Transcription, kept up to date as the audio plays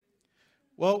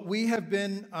Well, we have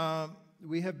been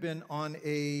on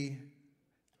a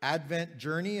Advent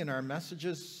journey in our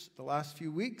messages the last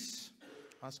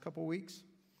couple weeks,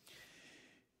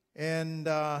 and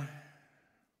I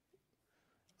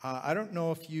don't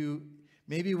know if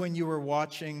maybe when you were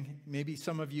watching, maybe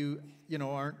some of you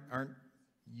aren't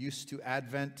used to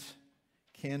Advent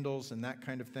candles and that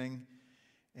kind of thing,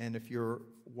 and if you're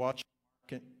watching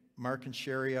Mark and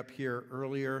Sherry up here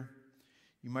earlier,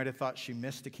 you might have thought she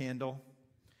missed a candle.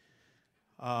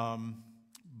 We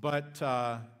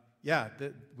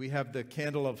have the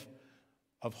candle of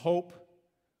hope,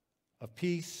 of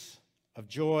peace, of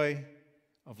joy,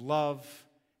 of love,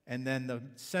 and then the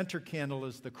center candle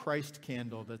is the Christ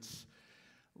candle that's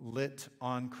lit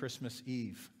on Christmas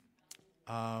Eve.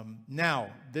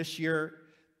 Now, this year,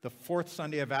 the fourth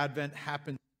Sunday of Advent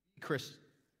happens to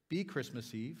be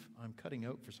Christmas Eve. I'm cutting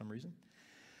out for some reason.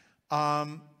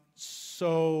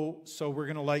 So we're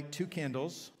going to light two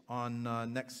candles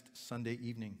on next Sunday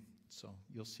evening. So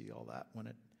you'll see all that when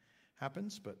it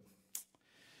happens. But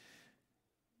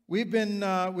we've been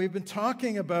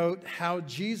talking about how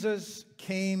Jesus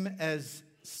came as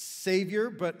Savior,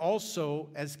 but also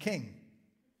as King.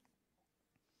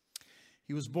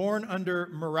 He was born under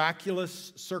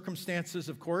miraculous circumstances,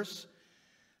 of course.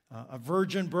 A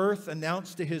virgin birth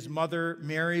announced to his mother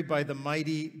Mary by the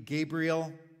mighty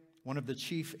Gabriel, one of the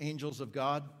chief angels of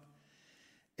God.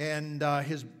 And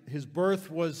his birth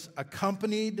was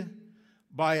accompanied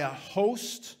by a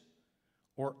host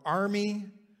or army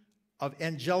of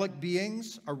angelic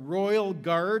beings, a royal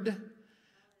guard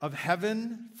of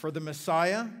heaven for the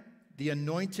Messiah, the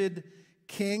anointed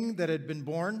king that had been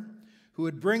born, who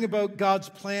would bring about God's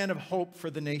plan of hope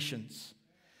for the nations.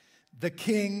 The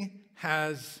king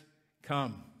has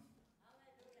come.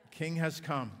 The king has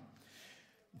come.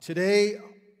 Today,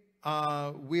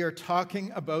 we are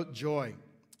talking about joy.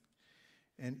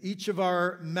 And each of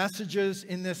our messages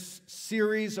in this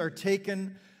series are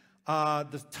taken,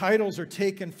 the titles are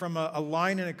taken from a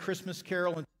line in A Christmas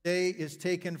Carol, and today is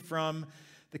taken from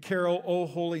the carol, O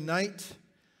Holy Night.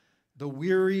 The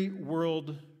weary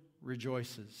world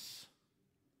rejoices.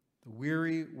 The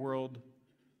weary world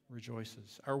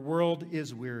rejoices. Our world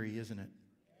is weary, isn't it?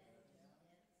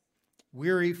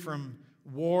 Weary from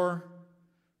war,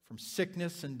 from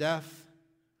sickness and death,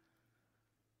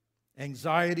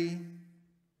 anxiety,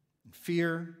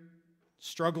 fear,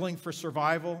 struggling for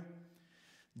survival,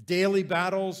 daily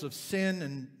battles of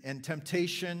sin and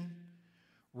temptation,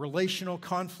 relational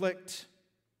conflict.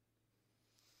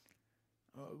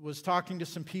 Was talking to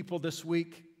some people this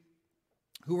week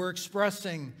who were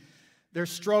expressing their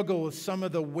struggle with some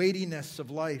of the weightiness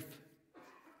of life.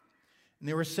 And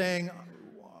they were saying,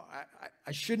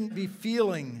 I shouldn't be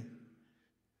feeling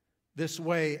this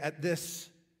way at this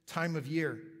time of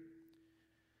year.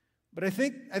 But I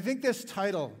think this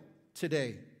title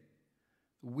today,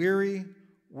 Weary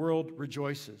World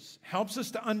Rejoices, helps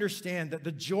us to understand that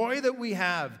the joy that we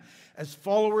have as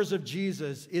followers of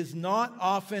Jesus is not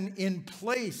often in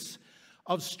place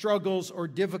of struggles or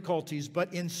difficulties,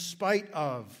 but in spite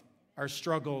of our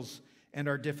struggles and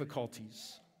our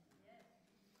difficulties.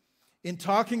 In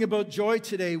talking about joy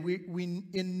today, we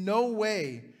in no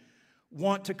way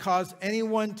want to cause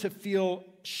anyone to feel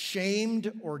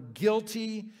shamed or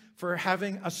guilty for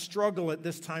having a struggle at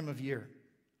this time of year.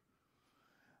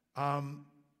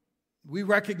 We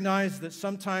recognize that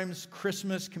sometimes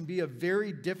Christmas can be a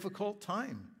very difficult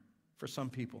time for some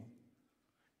people.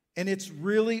 And it's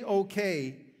really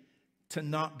okay to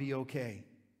not be okay.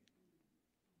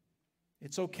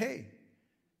 It's okay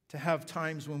to have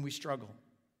times when we struggle.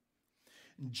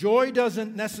 Joy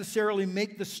doesn't necessarily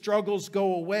make the struggles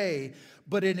go away,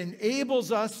 but it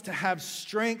enables us to have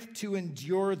strength to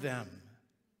endure them.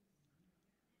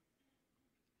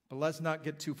 But let's not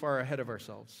get too far ahead of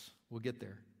ourselves. We'll get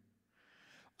there.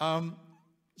 The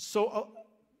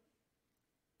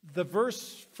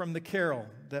verse from the carol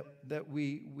that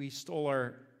we stole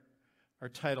our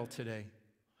title today,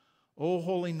 O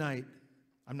Holy Night,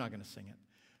 I'm not going to sing it.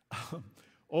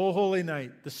 O Holy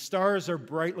Night, the stars are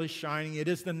brightly shining. It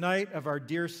is the night of our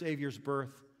dear Savior's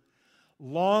birth.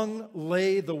 Long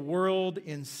lay the world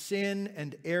in sin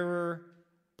and error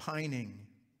pining.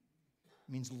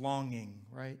 It means longing,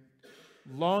 right?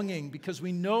 Longing, because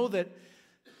we know that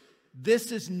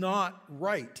this is not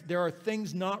right. There are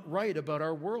things not right about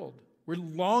our world. We're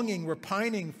longing, we're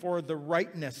pining for the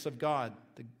rightness of God,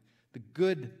 the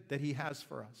good that He has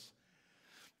for us.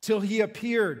 Till He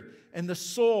appeared and the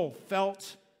soul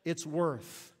felt its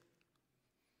worth.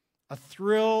 A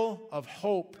thrill of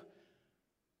hope.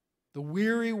 The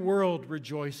weary world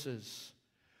rejoices.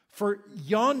 For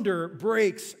yonder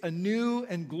breaks a new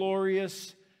and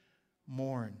glorious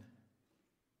morn.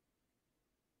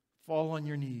 Fall on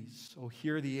your knees. Oh,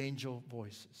 hear the angel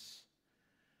voices.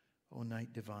 O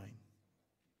night divine.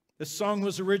 This song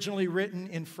was originally written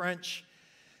in French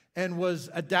and was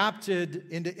adapted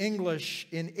into English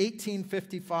in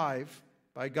 1855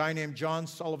 by a guy named John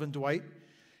Sullivan Dwight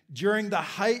during the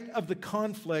height of the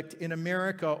conflict in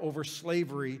America over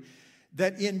slavery,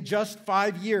 that in just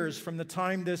 5 years from the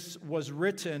time this was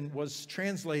written, was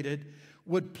translated,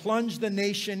 would plunge the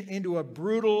nation into a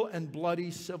brutal and bloody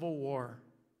civil war.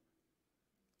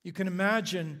 You can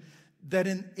imagine that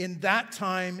in that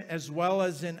time, as well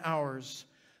as in ours,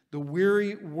 the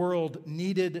weary world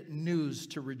needed news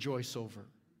to rejoice over.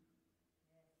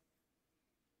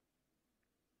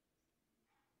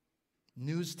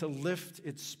 News to lift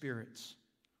its spirits.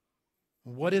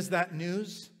 What is that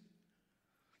news?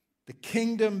 The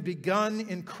kingdom begun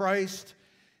in Christ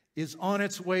is on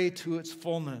its way to its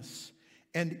fullness.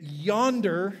 And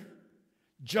yonder,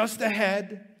 just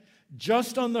ahead,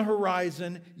 just on the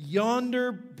horizon,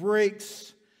 yonder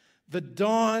breaks the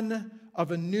dawn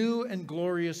of a new and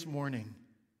glorious morning.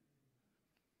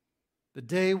 The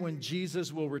day when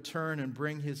Jesus will return and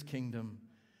bring his kingdom,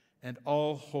 and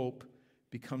all hope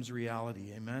becomes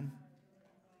reality. Amen?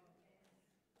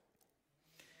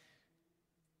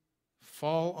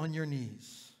 Fall on your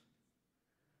knees.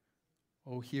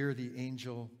 Oh, hear the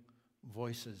angel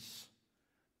voices.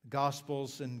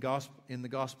 Gospels in the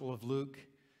Gospel of Luke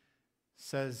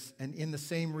says, and in the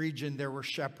same region there were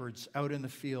shepherds out in the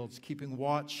fields, keeping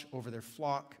watch over their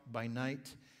flock by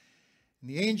night.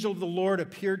 And the angel of the Lord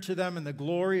appeared to them, and the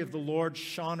glory of the Lord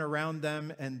shone around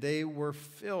them, and they were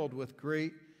filled with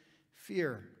great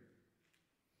fear.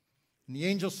 And the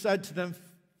angel said to them,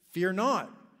 "Fear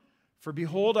not, for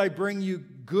behold, I bring you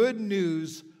good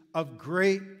news of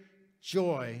great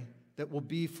joy that will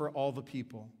be for all the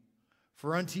people.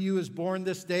 For unto you is born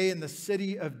this day in the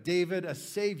city of David a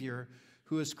Savior,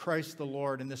 who is Christ the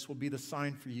Lord. And this will be the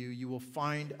sign for you. You will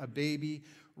find a baby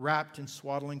wrapped in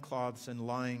swaddling cloths and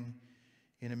lying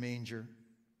in a manger."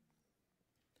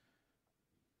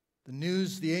 The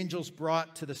news the angels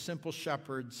brought to the simple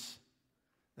shepherds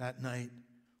that night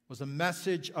was a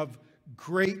message of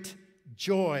great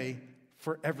joy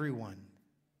for everyone.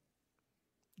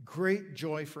 Great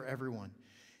joy for everyone.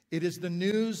 It is the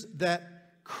news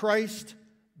that Christ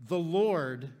the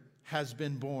Lord has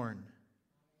been born.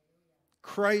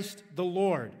 Christ the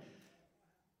Lord.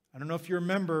 I don't know if you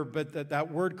remember, but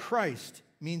that word Christ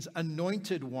means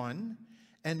anointed one,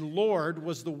 and Lord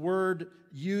was the word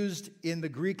used in the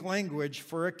Greek language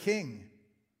for a king.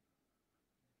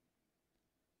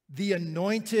 The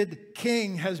anointed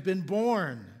king has been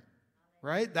born,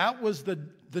 right? That was the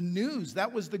news.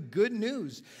 That was the good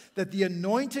news, that the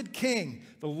anointed king,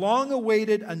 the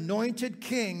long-awaited anointed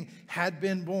king, had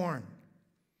been born.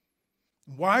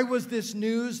 Why was this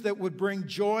news that would bring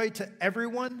joy to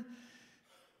everyone?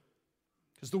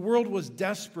 Because the world was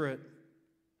desperate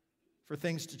for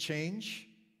things to change.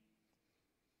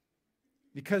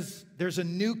 Because there's a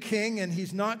new king, and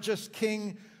he's not just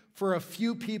king for a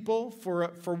few people,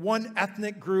 for one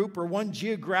ethnic group or one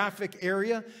geographic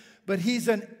area, but he's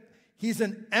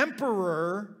an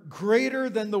emperor greater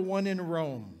than the one in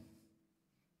Rome,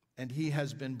 and he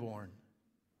has been born.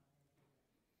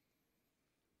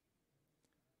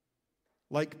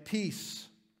 Like peace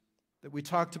that we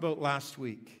talked about last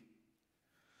week,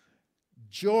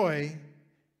 joy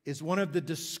is one of the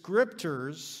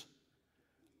descriptors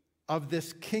of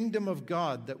this kingdom of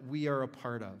God that we are a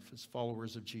part of as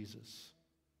followers of Jesus.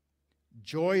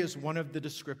 Joy is one of the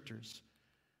descriptors.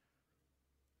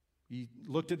 We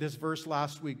looked at this verse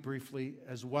last week briefly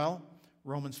as well.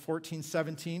 Romans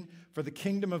 14:17. For the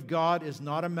kingdom of God is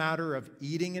not a matter of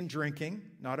eating and drinking,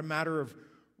 not a matter of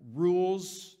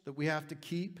rules that we have to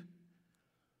keep,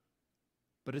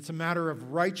 but it's a matter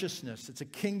of righteousness. It's a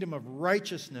kingdom of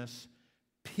righteousness,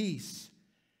 peace,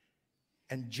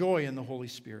 and joy in the Holy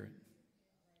Spirit.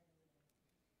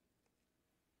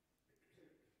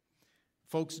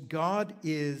 Folks, God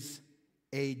is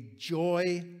a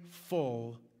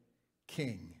joyful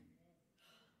King.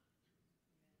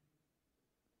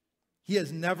 He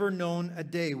has never known a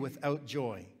day without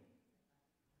joy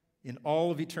in all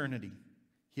of eternity.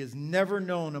 He has never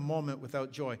known a moment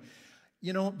without joy.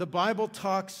 You know, the Bible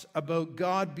talks about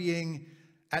God being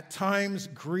at times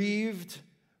grieved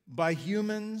by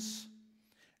humans,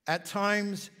 at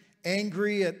times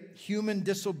angry at human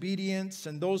disobedience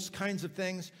and those kinds of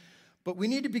things. But we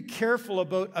need to be careful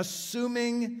about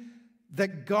assuming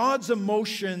that God's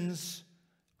emotions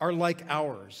are like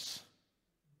ours.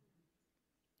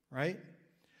 Right?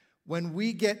 when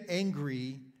we get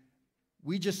angry,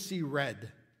 we just see red.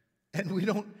 And we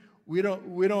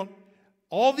don't,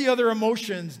 all the other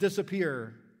emotions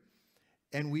disappear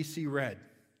and we see red,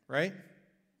 right?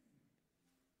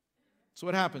 That's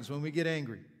what happens when we get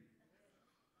angry.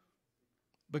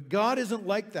 But God isn't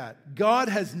like that. God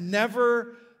has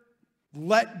never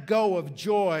let go of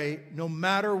joy no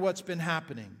matter what's been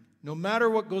happening. No matter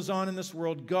what goes on in this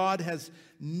world, God has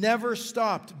never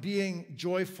stopped being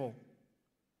joyful.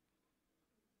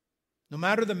 No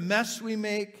matter the mess we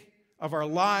make of our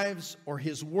lives or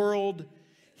His world,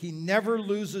 He never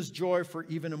loses joy for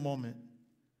even a moment.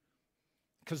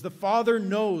 Because the Father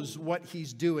knows what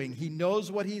He's doing. He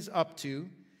knows what He's up to.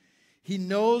 He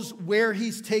knows where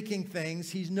He's taking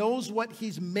things. He knows what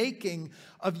He's making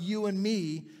of you and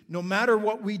me, no matter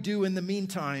what we do in the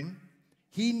meantime.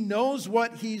 He knows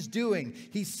what He's doing.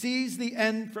 He sees the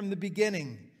end from the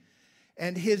beginning.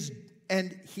 And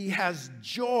He has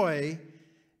joy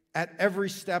at every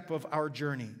step of our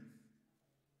journey.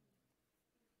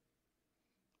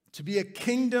 To be a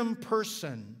kingdom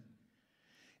person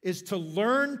is to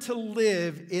learn to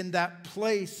live in that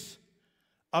place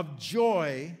of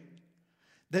joy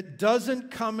that doesn't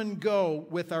come and go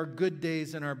with our good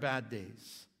days and our bad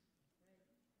days.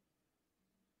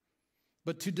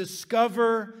 But to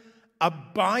discover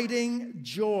abiding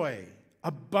joy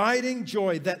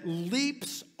that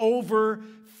leaps over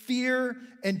fear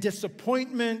and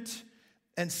disappointment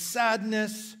and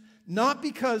sadness, not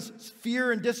because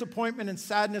fear and disappointment and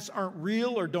sadness aren't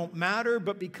real or don't matter,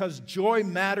 but because joy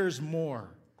matters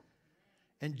more.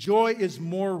 And joy is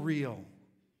more real.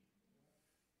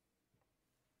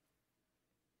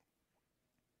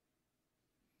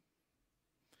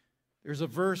 There's a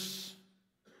verse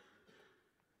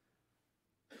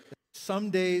that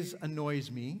some days annoys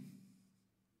me.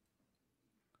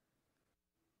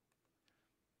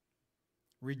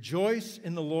 Rejoice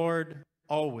in the Lord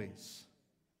always.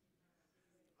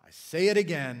 I say it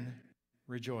again,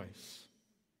 rejoice.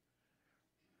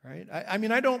 Right? I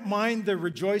mean, I don't mind the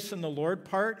rejoice in the Lord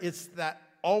part. It's that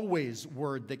always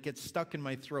word that gets stuck in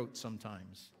my throat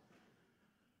sometimes.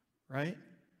 Right?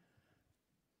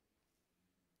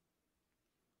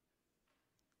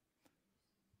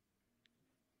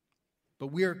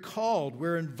 But we are called,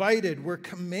 we're invited, we're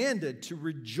commanded to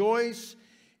rejoice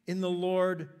in the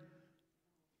Lord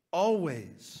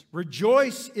always.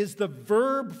 Rejoice is the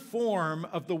verb form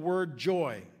of the word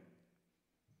joy.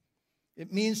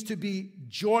 It means to be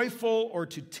joyful or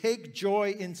to take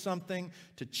joy in something,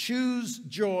 to choose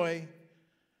joy.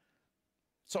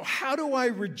 So how do I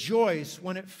rejoice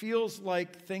when it feels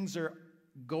like things are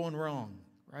going wrong,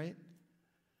 right?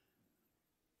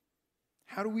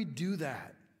 How do we do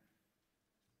that?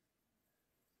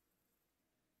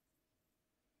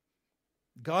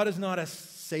 God is not a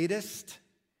sadist.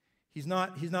 He's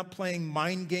not playing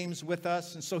mind games with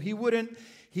us. And so he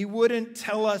wouldn't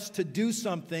tell us to do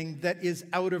something that is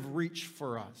out of reach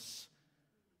for us.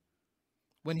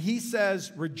 When he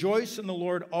says, rejoice in the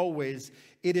Lord always,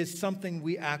 it is something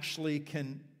we actually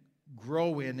can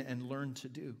grow in and learn to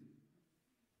do.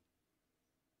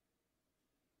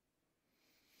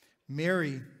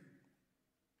 Mary,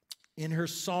 in her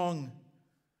song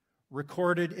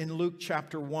recorded in Luke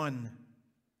chapter 1,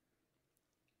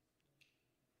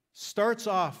 starts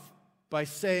off by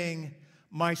saying,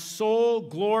 my soul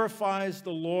glorifies the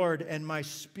Lord, and my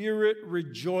spirit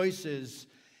rejoices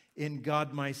in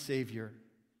God my Savior.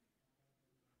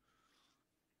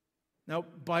 Now,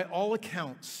 by all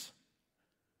accounts,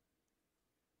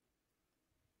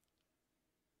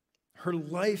 her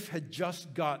life had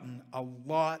just gotten a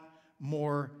lot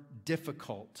more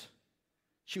difficult.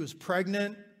 She was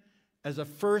pregnant as a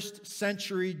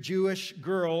first-century Jewish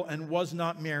girl and was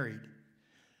not married.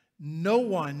 No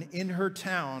one in her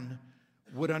town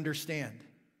would understand,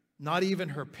 not even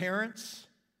her parents.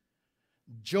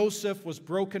 Joseph was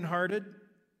brokenhearted.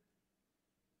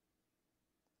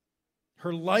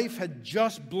 Her life had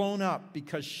just blown up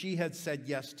because she had said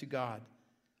yes to God.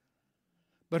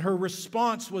 But her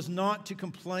response was not to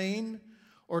complain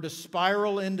or to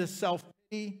spiral into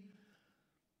self-pity,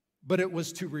 but it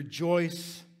was to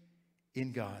rejoice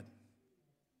in God.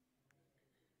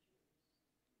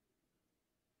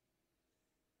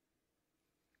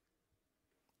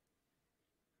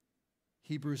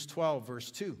 Hebrews 12, verse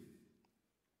 2,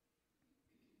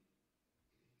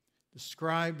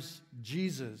 describes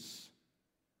Jesus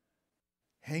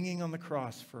hanging on the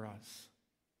cross for us.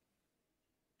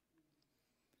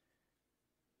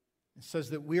 It says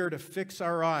that we are to fix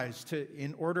our eyes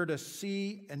in order to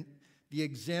see the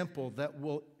example that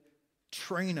will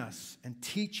train us and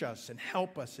teach us and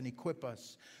help us and equip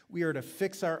us. We are to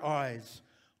fix our eyes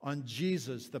on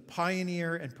Jesus, the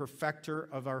pioneer and perfecter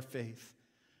of our faith,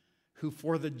 who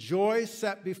for the joy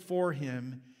set before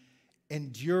him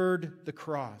endured the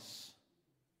cross.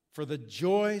 For the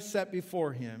joy set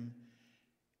before him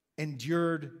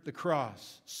endured the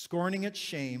cross, scorning its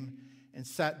shame, and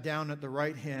sat down at the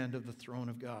right hand of the throne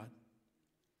of God.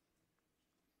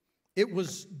 It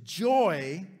was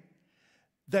joy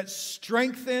that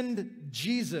strengthened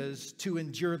Jesus to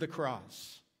endure the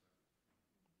cross.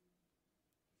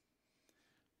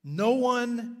 No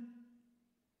one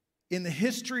in the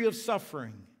history of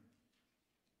suffering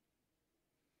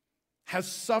has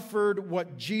suffered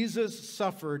what Jesus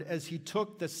suffered as he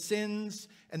took the sins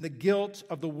and the guilt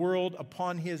of the world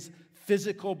upon his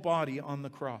physical body on the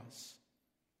cross.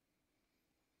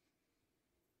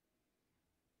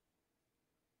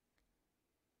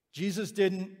 Jesus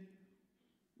didn't,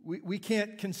 we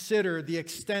can't consider the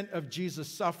extent of Jesus'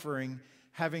 suffering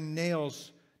having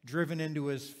nails driven into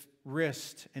his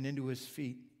wrist and into his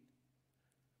feet,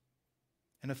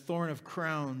 and a crown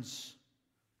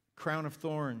of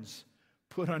thorns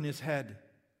put on his head.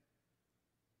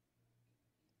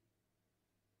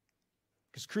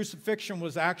 Because crucifixion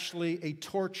was actually a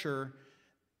torture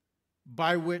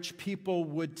by which people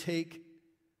would take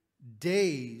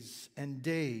days and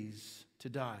days to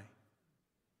die.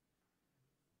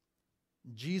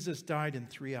 Jesus died in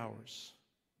 3 hours.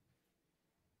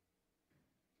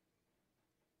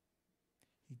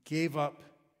 He gave up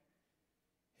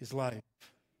his life.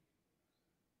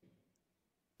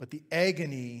 But the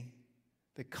agony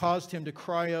that caused him to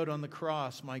cry out on the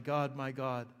cross, my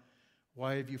God,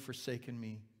 why have you forsaken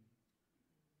me?"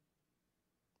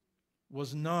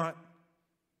 was not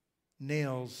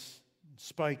nails,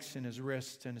 spikes in his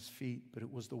wrists and his feet, but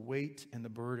it was the weight and the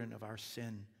burden of our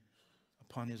sin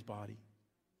upon his body.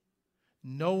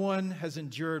 No one has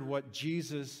endured what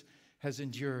Jesus has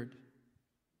endured.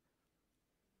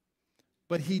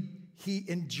 But he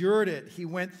endured it. He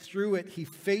went through it. He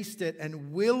faced it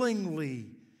and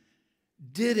willingly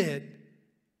did it.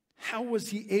 How was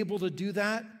he able to do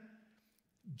that?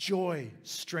 Joy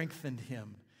strengthened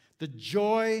him. The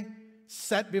joy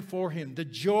set before him. The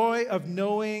joy of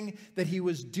knowing that he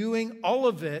was doing all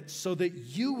of it so that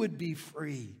you would be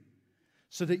free,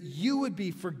 so that you would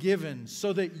be forgiven,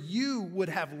 so that you would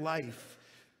have life,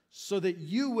 so that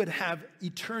you would have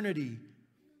eternity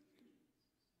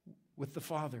with the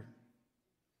Father.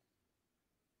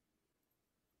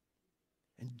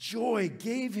 And joy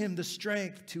gave him the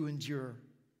strength to endure.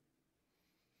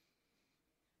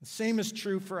 The same is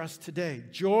true for us today.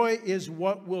 Joy is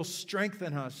what will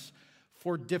strengthen us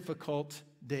for difficult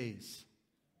days.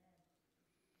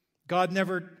 God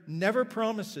never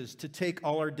promises to take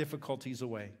all our difficulties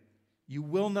away. You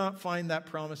will not find that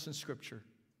promise in Scripture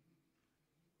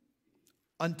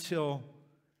until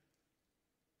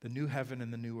the new heaven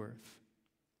and the new earth,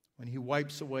 when he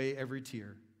wipes away every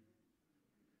tear.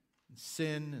 And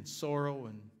sin and sorrow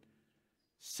and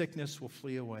sickness will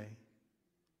flee away.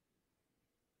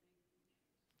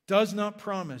 Does not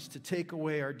promise to take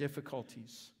away our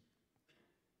difficulties,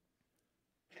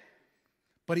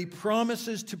 but he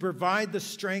promises to provide the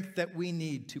strength that we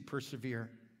need to persevere.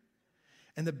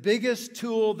 And the biggest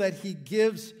tool that he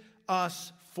gives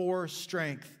us for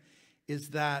strength is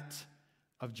that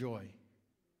of joy.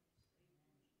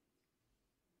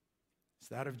 It's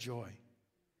that of joy.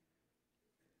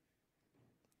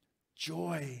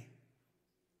 Joy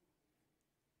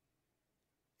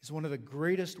is one of the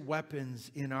greatest weapons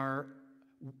in our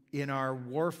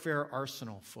warfare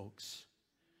arsenal, folks.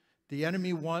 The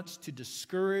enemy wants to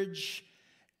discourage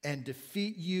and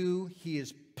defeat you. He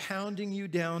is pounding you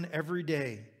down every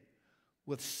day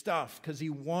with stuff because he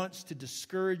wants to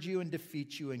discourage you and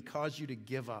defeat you and cause you to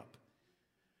give up.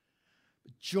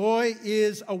 Joy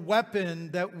is a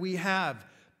weapon that we have.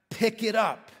 Pick it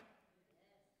up.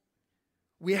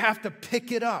 We have to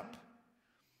pick it up.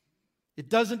 It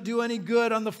doesn't do any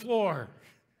good on the floor.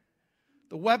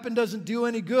 The weapon doesn't do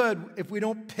any good if we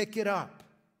don't pick it up,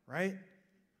 right?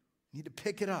 We need to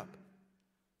pick it up.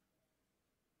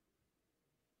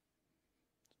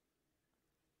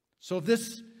 So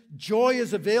this joy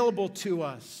is available to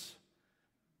us,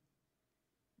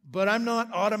 but I'm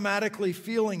not automatically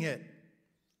feeling it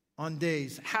on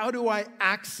days. How do I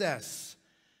access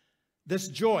this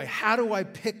joy? How do I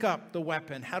pick up the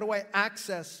weapon? How do I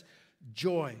access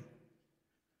joy?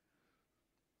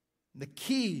 The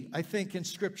key, I think, in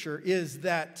Scripture is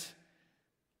that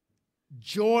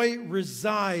joy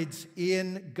resides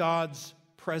in God's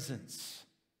presence.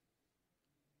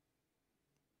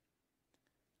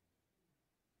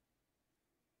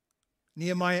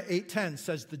 Nehemiah 8:10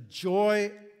 says, "The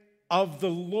joy of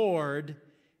the Lord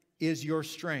is your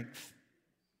strength.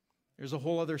 There's a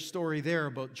whole other story there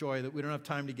about joy that we don't have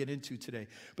time to get into today.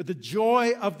 But the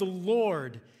joy of the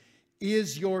Lord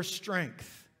is your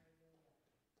strength.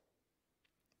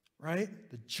 Right?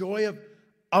 The joy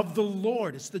of the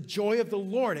Lord. It's the joy of the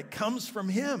Lord. It comes from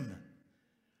Him.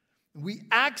 We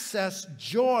access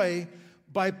joy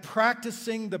by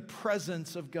practicing the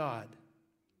presence of God.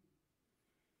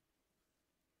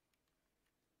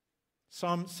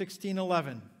 Psalm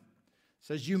 16:11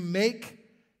 says, "You make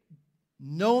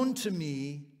known to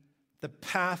me the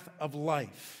path of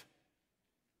life."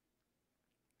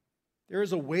 There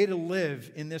is a way to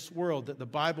live in this world that the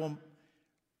Bible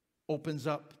opens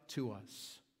up to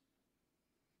us.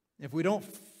 If we don't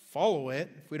follow it,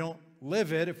 if we don't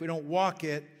live it, if we don't walk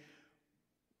it,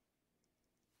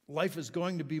 life is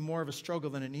going to be more of a struggle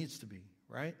than it needs to be,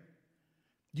 right?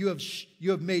 You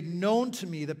have made known to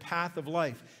me the path of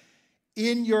life.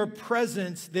 In your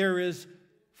presence there is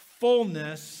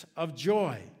fullness of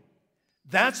joy.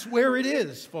 That's where it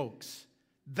is, folks.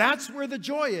 That's where the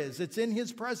joy is. It's in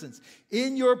His presence.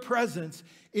 In your presence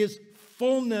is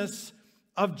fullness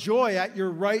of joy. At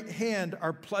your right hand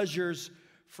are pleasures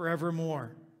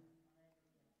forevermore.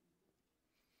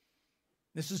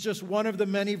 This is just one of the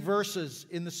many verses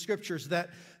in the Scriptures that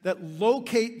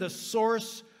locate the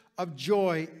source of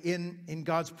joy in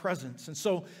God's presence. And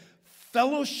so,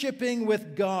 fellowshipping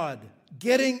with God,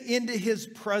 getting into His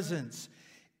presence,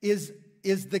 is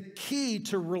the key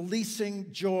to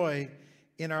releasing joy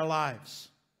in our lives.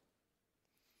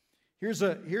 Here's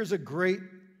a great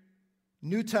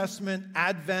New Testament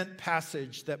Advent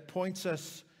passage that points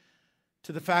us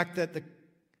to the fact that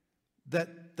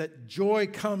that joy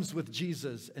comes with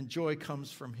Jesus and joy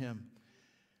comes from Him.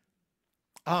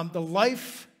 The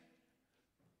life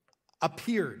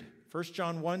appeared. 1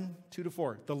 John 1,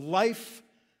 2-4. The life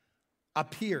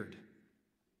appeared.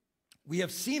 We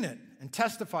have seen it and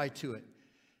testified to it.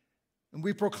 And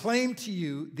we proclaim to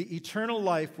you the eternal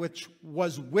life which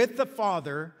was with the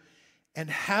Father and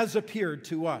has appeared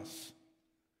to us.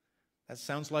 That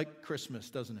sounds like Christmas,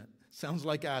 doesn't it? Sounds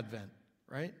like Advent,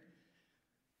 right?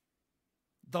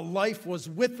 The life was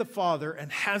with the Father and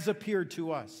has appeared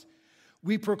to us.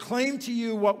 We proclaim to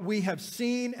you what we have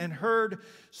seen and heard,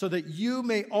 so that you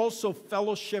may also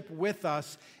fellowship with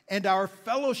us. And our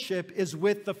fellowship is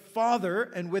with the Father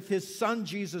and with His Son,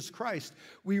 Jesus Christ.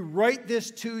 We write this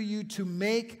to you to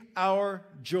make our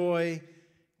joy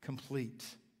complete.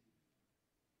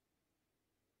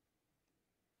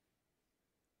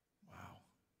 Wow.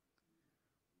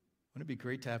 Wouldn't it be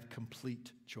great to have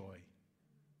complete joy?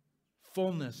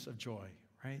 Fullness of joy,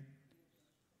 right?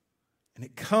 And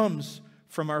it comes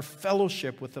from our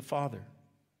fellowship with the Father.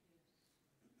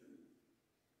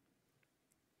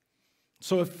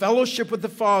 So if fellowship with the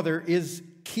Father is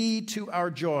key to our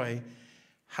joy,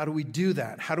 how do we do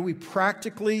that? How do we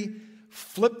practically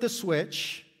flip the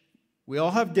switch? We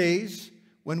all have days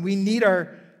when we need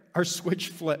our switch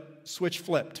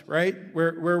flipped, right?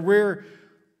 Where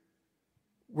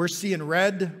we're seeing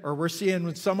red, or we're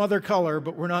seeing some other color,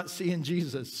 but we're not seeing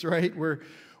Jesus, right? We're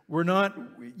not,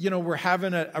 we're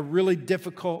having a really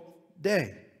difficult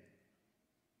day.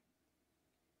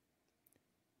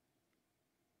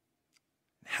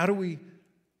 How do we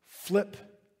flip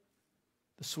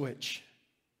the switch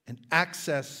and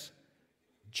access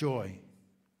joy?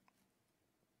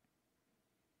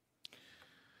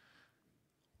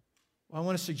 Well, I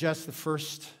want to suggest the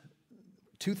first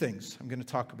two things I'm going to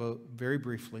talk about very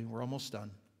briefly. We're almost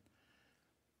done.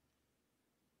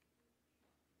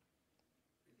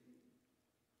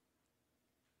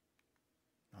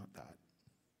 Not that.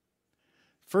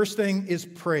 First thing is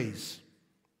praise.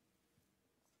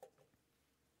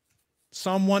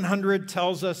 Psalm 100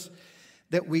 tells us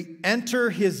that we enter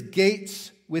His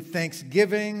gates with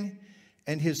thanksgiving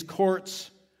and His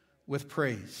courts with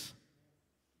praise.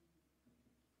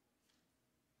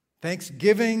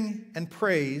 Thanksgiving and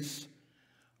praise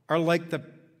are like the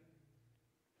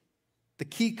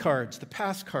key cards, the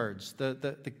pass cards,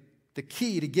 the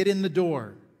key to get in the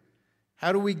door.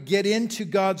 How do we get into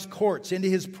God's courts, into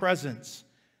His presence?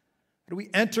 How do we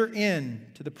enter in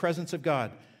to the presence of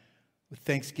God? With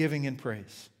thanksgiving and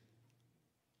praise.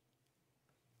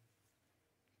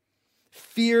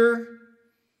 Fear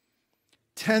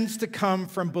tends to come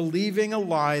from believing a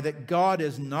lie that God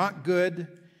is not good,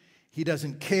 He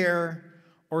doesn't care,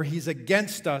 or He's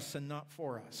against us and not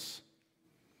for us.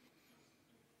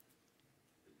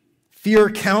 Fear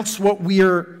counts what we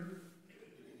are,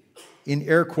 in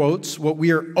air quotes, what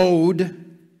we are owed,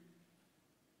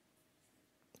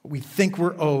 what we think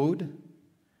we're owed,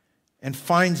 and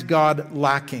finds God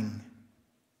lacking.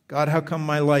 God, how come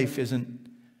my life isn't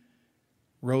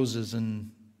roses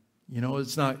and,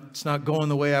 it's not going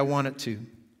the way I want it to.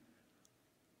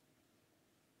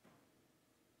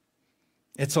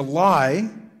 It's a lie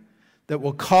that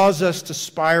will cause us to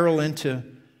spiral into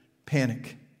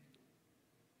panic.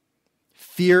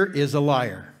 Fear is a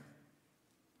liar,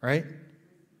 right?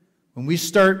 When we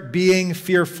start being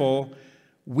fearful,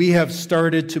 we have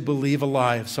started to believe a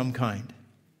lie of some kind.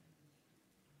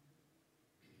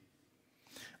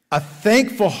 A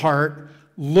thankful heart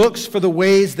looks for the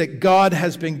ways that God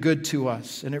has been good to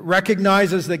us, and it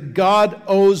recognizes that God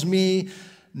owes me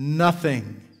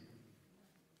nothing.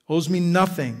 Owes me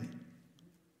nothing.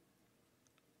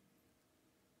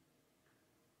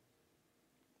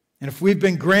 And if we've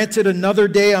been granted another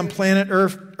day on planet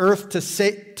Earth to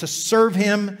serve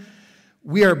Him,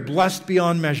 we are blessed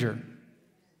beyond measure.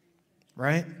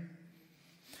 Right?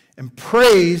 And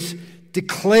praise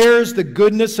declares the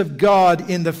goodness of God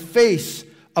in the face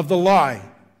of the lie.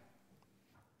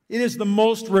 It is the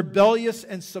most rebellious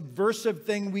and subversive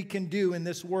thing we can do in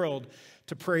this world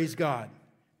to praise God.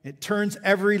 It turns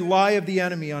every lie of the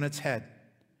enemy on its head.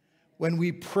 When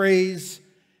we praise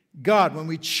God, when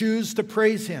we choose to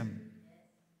praise Him,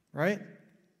 right?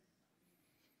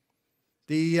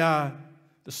 The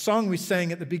song we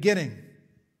sang at the beginning,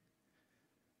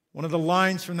 one of the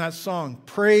lines from that song,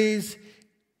 praise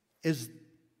is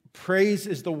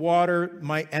the water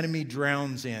my enemy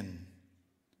drowns in.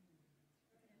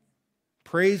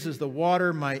 Praise is the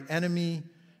water my enemy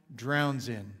drowns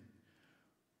in.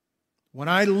 When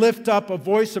I lift up a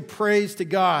voice of praise to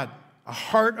God, a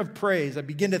heart of praise, I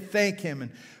begin to thank Him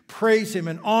and praise Him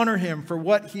and honor Him for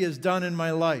what He has done in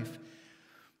my life.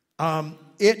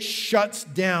 It shuts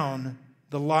down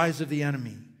the lies of the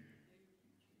enemy.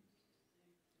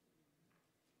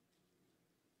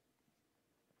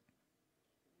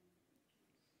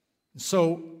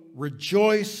 So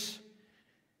rejoice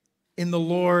in the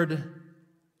Lord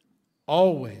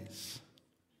always,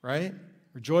 right?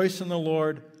 Rejoice in the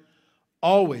Lord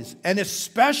always, and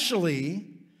especially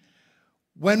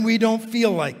when we don't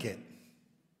feel like it.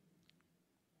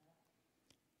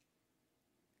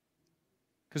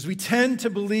 Because we tend to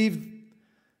believe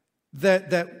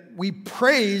that we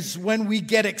praise when we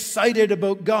get excited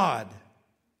about God,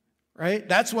 right?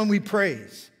 That's when we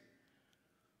praise.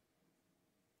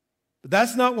 But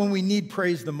that's not when we need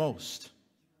praise the most.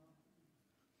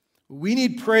 We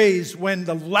need praise when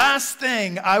the last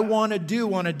thing I want to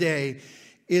do on a day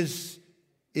is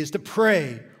to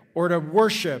pray or to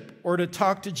worship or to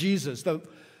talk to Jesus.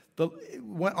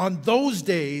 On those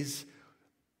days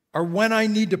are when I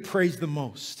need to praise the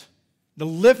most, to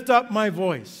lift up my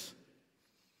voice.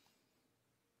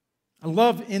 I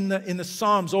love in the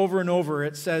Psalms over and over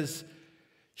it says,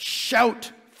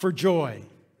 shout for joy,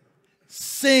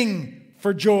 sing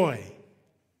for joy.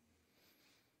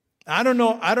 I don't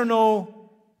know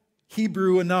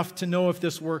Hebrew enough to know if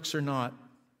this works or not.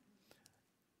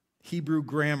 Hebrew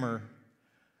grammar.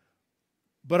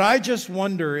 But I just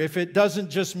wonder if it doesn't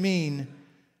just mean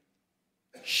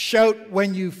shout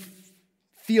when you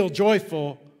feel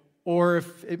joyful, or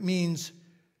if it means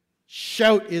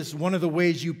shout is one of the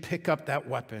ways you pick up that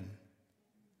weapon.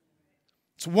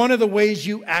 It's one of the ways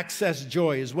you access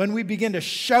joy, is when we begin to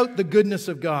shout the goodness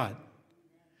of God.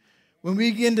 When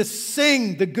we begin to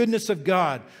sing the goodness of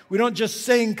God. We don't just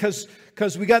sing because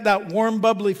we got that warm,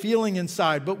 bubbly feeling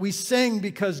inside, but we sing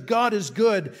because God is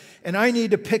good and I need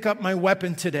to pick up my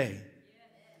weapon today.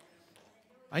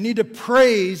 I need to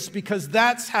praise because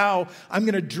that's how I'm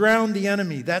going to drown the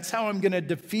enemy. That's how I'm going to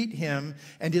defeat him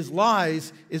and his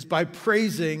lies, is by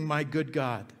praising my good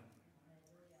God.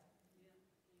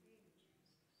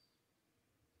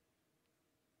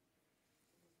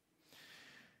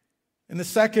 And the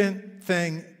second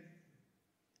thing,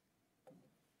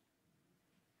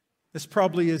 this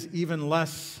probably is even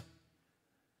less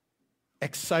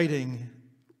exciting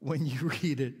when you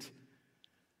read it.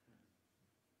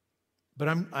 But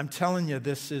I'm telling you,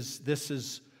 this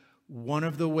is one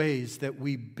of the ways that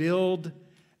we build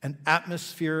an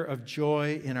atmosphere of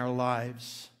joy in our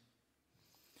lives.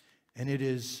 And it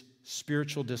is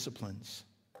spiritual disciplines.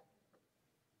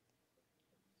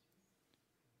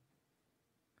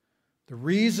 The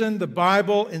reason the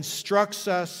Bible instructs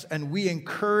us and we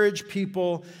encourage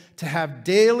people to have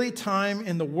daily time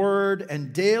in the Word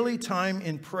and daily time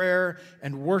in prayer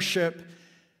and worship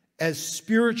as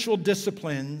spiritual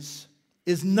disciplines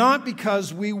is not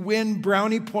because we win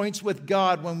brownie points with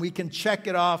God when we can check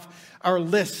it off our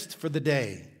list for the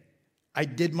day. I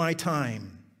did my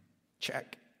time.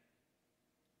 Check.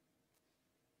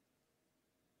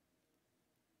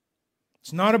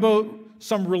 It's not about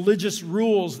some religious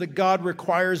rules that God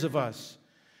requires of us,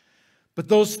 But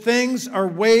those things are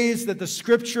ways that the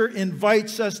Scripture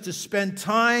invites us to spend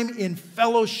time in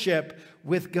fellowship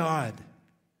with God.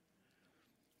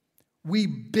 We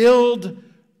build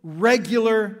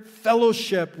regular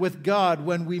fellowship with God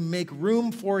when we make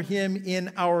room for Him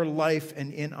in our life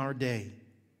and in our day.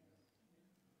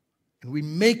 And we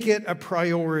make it a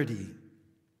priority.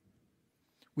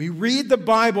 We read the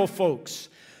Bible, folks,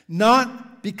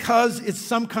 not because it's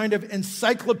some kind of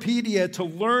encyclopedia to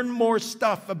learn more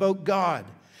stuff about God,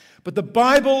 but the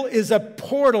Bible is a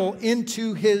portal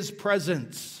into His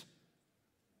presence.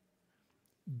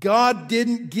 God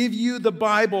didn't give you the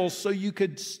Bible so you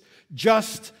could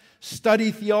just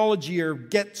study theology or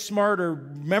get smart or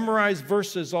memorize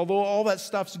verses, although all that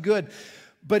stuff's good.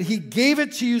 But He gave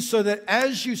it to you so that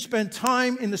as you spend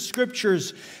time in the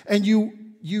Scriptures and you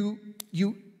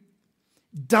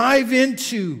dive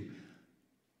into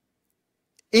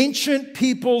ancient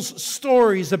people's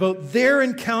stories about their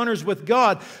encounters with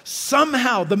God,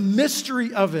 somehow the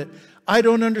mystery of it, I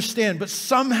don't understand, but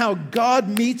somehow God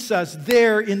meets us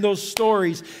there in those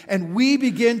stories and we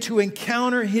begin to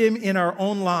encounter Him in our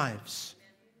own lives.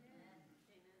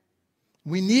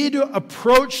 We need to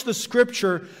approach the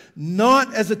Scripture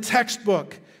not as a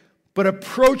textbook, but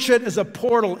approach it as a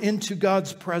portal into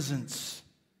God's presence.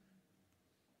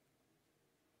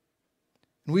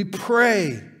 And we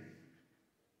pray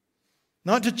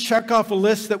not to check off a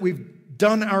list that we've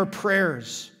done our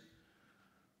prayers,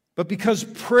 but because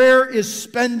prayer is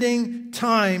spending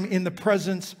time in the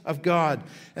presence of God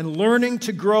and learning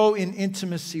to grow in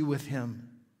intimacy with Him.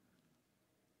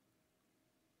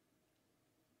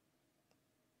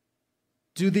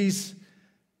 Do these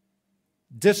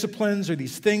disciplines or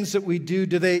these things that we do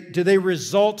they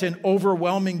result in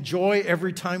overwhelming joy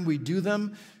every time we do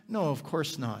them? No, of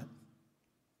course not.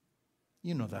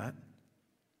 You know that.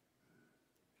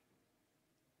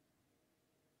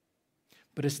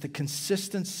 But it's the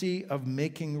consistency of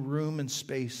making room and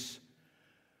space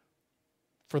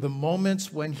for the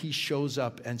moments when He shows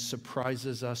up and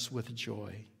surprises us with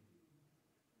joy.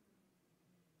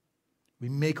 We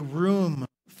make room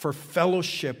for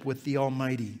fellowship with the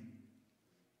Almighty.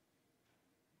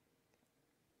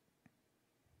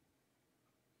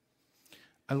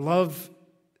 I love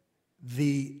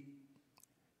the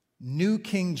New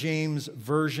King James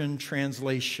Version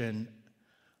translation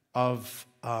of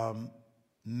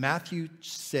Matthew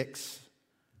 6,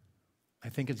 I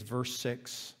think it's verse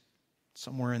 6,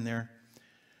 somewhere in there,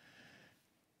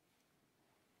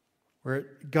 where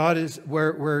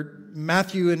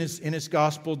Matthew in his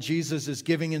gospel, Jesus is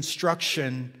giving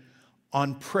instruction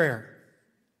on prayer.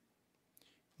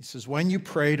 He says, when you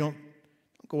pray, don't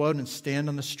go out and stand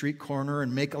on the street corner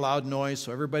and make a loud noise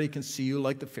so everybody can see you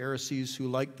like the Pharisees who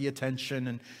like the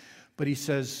attention. But he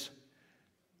says,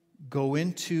 go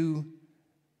into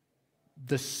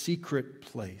the secret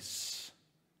place.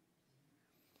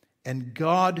 And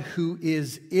God, who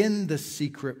is in the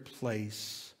secret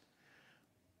place,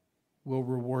 will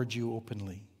reward you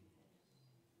openly.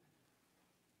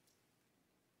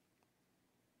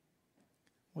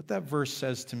 What that verse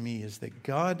says to me is that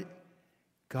God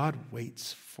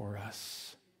waits for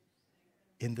us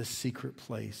in the secret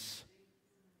place.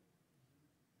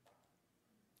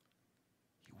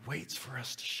 He waits for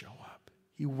us to show up.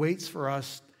 He waits for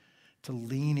us to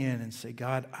lean in and say,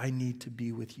 God, I need to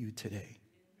be with you today.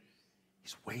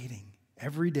 He's waiting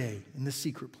every day in the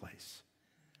secret place.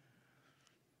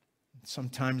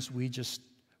 Sometimes we just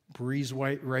breeze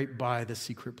right by the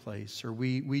secret place, or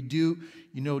we do,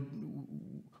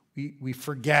 we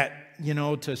forget,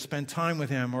 to spend time with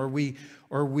Him, or we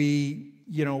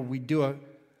do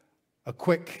a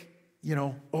quick, I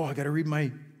got to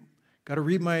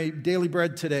read my daily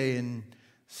bread today and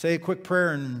say a quick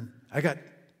prayer, and I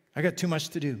got too much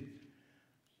to do.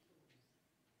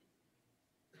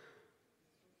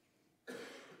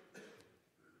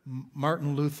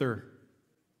 Martin Luther,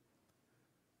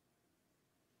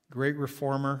 great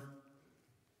reformer.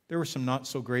 There were some not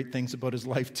so great things about his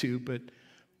life too,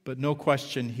 but no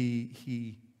question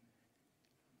he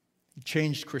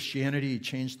changed Christianity, he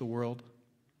changed the world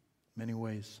in many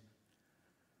ways.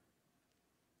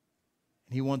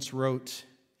 And he once wrote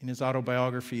in his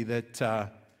autobiography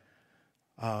that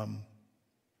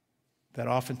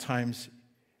oftentimes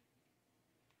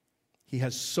he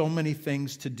has so many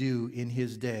things to do in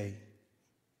his day,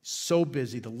 so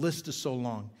busy, the list is so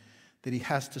long, that he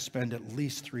has to spend at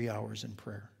least 3 hours in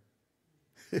prayer.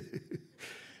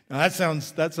 Now that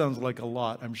sounds like a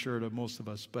lot, I'm sure, to most of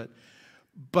us, but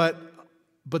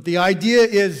the idea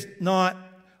is not,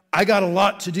 I got a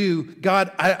lot to do.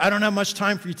 God, I don't have much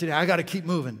time for you today. I got to keep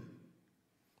moving.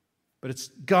 But it's,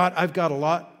 God, I've got a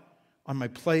lot on my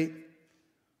plate.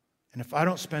 And if I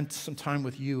don't spend some time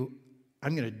with you,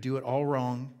 I'm going to do it all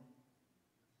wrong.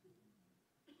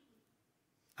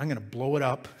 I'm going to blow it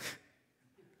up.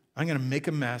 I'm going to make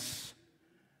a mess.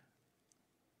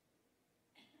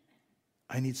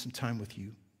 I need some time with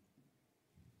you.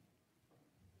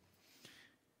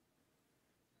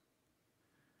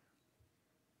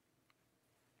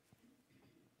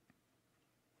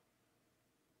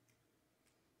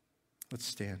 Let's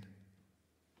stand.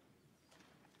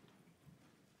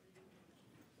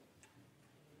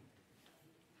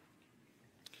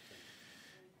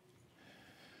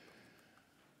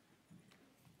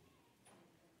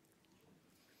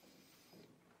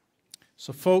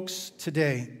 So, folks,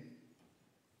 today,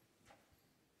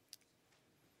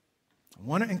 I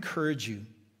want to encourage you,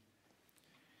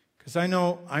 because I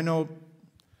know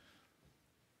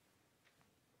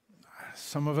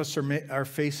some of us are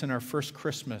facing our first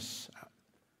Christmas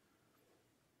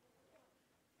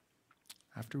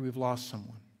after we've lost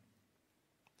someone.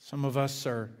 Some of us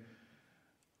we're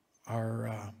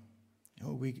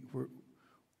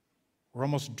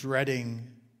almost dreading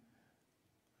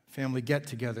family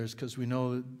get-togethers because we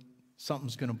know that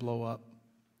something's going to blow up.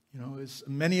 As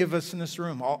many of us in this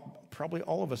room, probably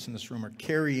all of us in this room, are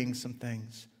carrying some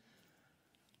things.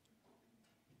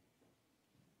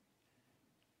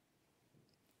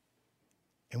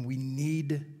 And we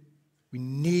need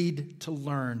to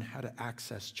learn how to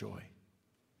access joy.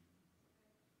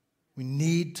 We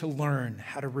need to learn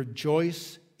how to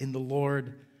rejoice in the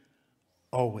Lord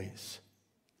always.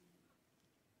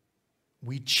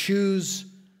 We choose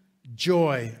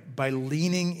joy by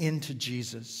leaning into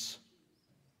Jesus.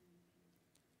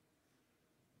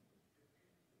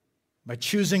 By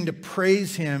choosing to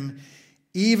praise Him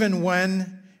even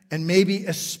when, and maybe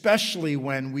especially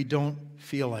when, we don't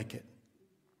feel like it.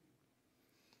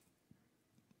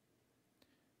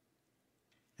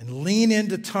 And lean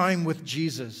into time with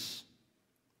Jesus.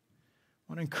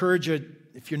 I want to encourage you,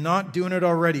 if you're not doing it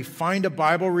already, find a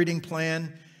Bible reading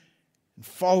plan and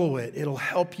follow it. It'll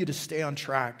help you to stay on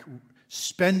track,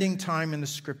 spending time in the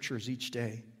Scriptures each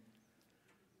day.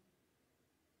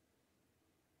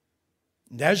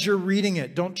 And as you're reading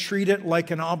it, don't treat it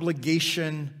like an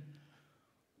obligation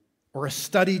or a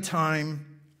study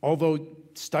time, although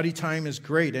study time is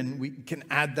great and we can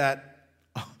add that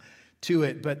to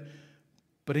it. But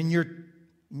in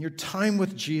your time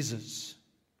with Jesus,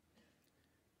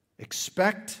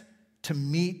 expect to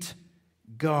meet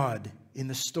God in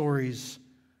the stories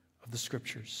of the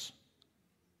Scriptures.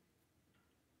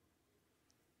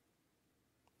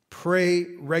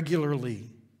 Pray regularly.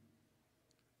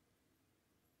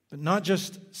 But not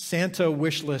just Santa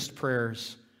wish list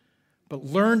prayers, but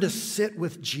learn to sit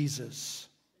with Jesus.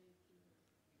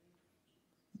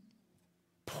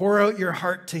 Pour out your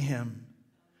heart to Him,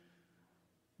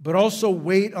 but also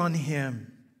wait on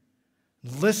Him.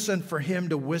 Listen for Him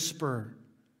to whisper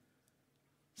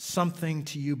something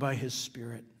to you by His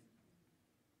Spirit.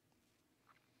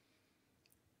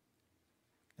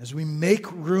 As we make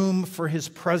room for His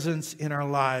presence in our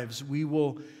lives, we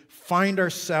will find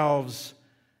ourselves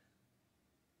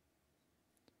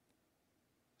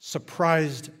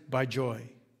surprised by joy.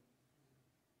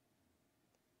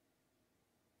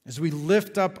 As we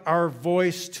lift up our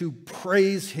voice to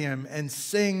praise Him and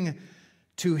sing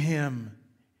to Him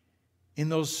in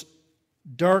those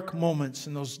dark moments,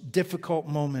 in those difficult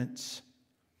moments,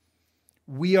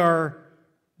 we are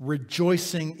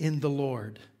rejoicing in the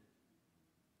Lord.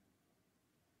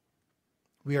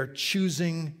 We are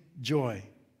choosing joy.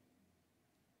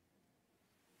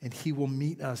 And He will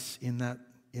meet us in that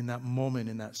moment,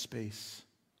 in that space.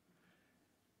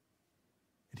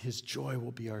 And His joy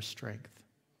will be our strength.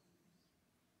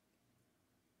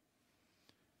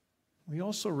 We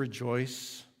also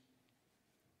rejoice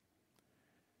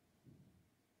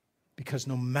because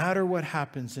no matter what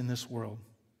happens in this world,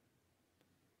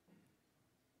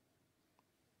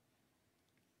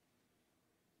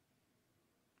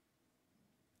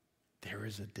 there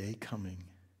is a day coming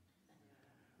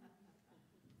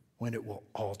when it will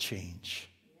all change.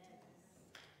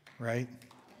 Right?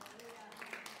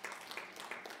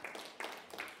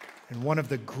 And one of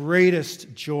the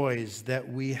greatest joys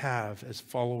that we have as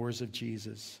followers of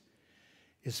Jesus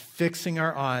is fixing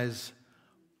our eyes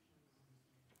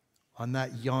on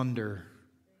that yonder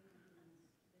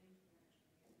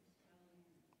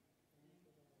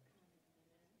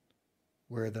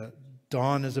where the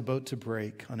dawn is about to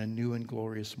break on a new and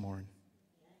glorious morn.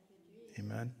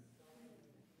 Amen.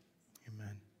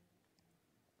 Amen.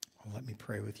 Well, let me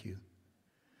pray with you.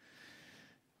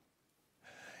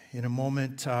 In a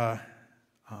moment,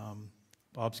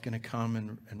 Bob's going to come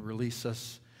and release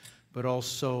us, but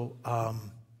also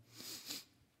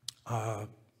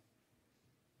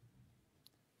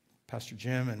Pastor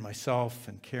Jim and myself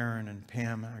and Karen and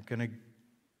Pam are going to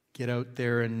get out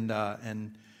there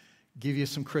and give you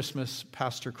some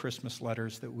pastor Christmas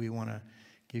letters that we want to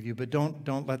give you. But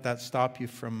don't let that stop you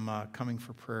from coming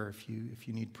for prayer if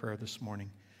you need prayer this morning.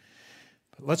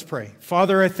 But let's pray.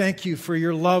 Father, I thank you for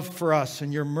your love for us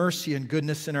and your mercy and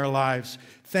goodness in our lives.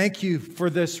 Thank you for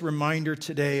this reminder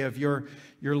today of your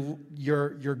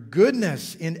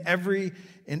goodness in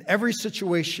every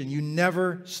situation. You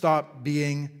never stop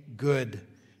being good.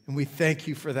 And we thank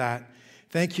you for that.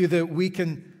 Thank you that we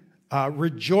can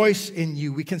rejoice in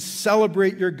you. We can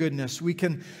celebrate your goodness. We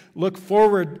can look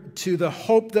forward to the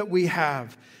hope that we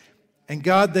have. And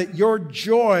God, that your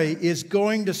joy is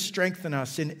going to strengthen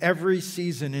us in every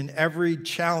season, in every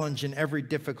challenge, in every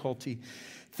difficulty.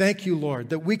 Thank you,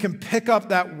 Lord, that we can pick up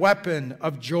that weapon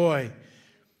of joy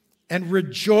and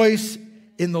rejoice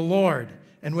in the Lord.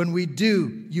 And when we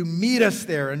do, you meet us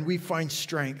there and we find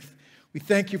strength. We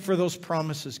thank you for those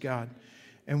promises, God.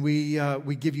 And we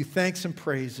give you thanks and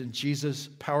praise in Jesus'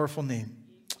 powerful name.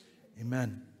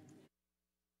 Amen.